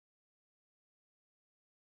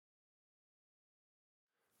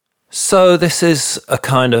So this is a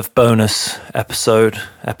kind of bonus episode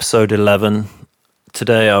 11.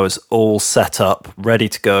 Today I was all set up, ready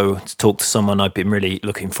to go to talk to someone I've been really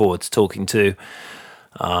looking forward to talking to,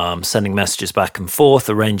 sending messages back and forth,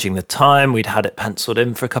 arranging the time. We'd had it penciled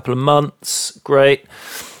in for a couple of months. Great.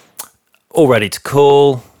 All ready to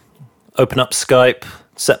call, open up Skype,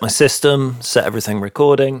 set my system, set everything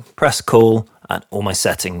recording, press call, and all my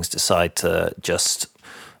settings decide to just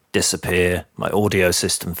disappear. My audio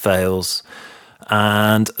system fails,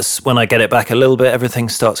 and when I get it back a little bit, everything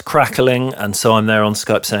starts crackling, and so I'm there on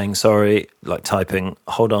Skype saying sorry, like typing,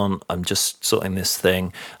 hold on, I'm just sorting this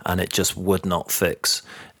thing, and it just would not fix,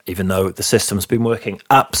 even though the system's been working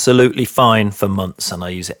absolutely fine for months and I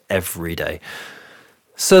use it every day.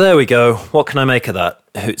 So there we go. What can I make of that?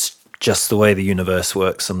 It's just the way the universe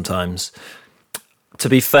works sometimes. To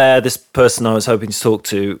be fair, this person I was hoping to talk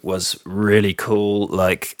to was really cool.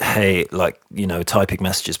 Like, hey, typing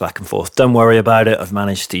messages back and forth. Don't worry about it. I've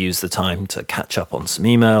managed to use the time to catch up on some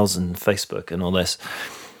emails and Facebook and all this.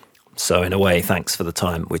 So in a way, thanks for the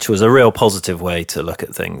time, which was a real positive way to look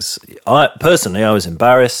at things. I was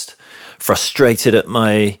embarrassed, frustrated at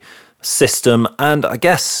my system, and I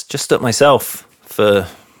guess just at myself for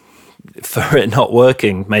it not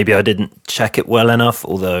working. Maybe I didn't check it well enough,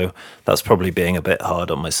 although that's probably being a bit hard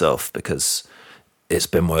on myself because it's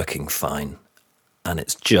been working fine. And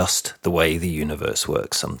it's just the way the universe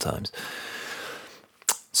works sometimes.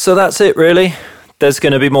 So that's it, really. There's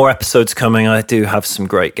going to be more episodes coming. I do have some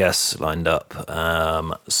great guests lined up.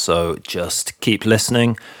 So just keep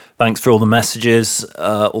listening. Thanks for all the messages,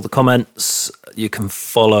 all the comments. You can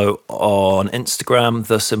follow on Instagram,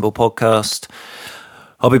 The Cymbal Podcast.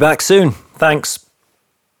 I'll be back soon. Thanks.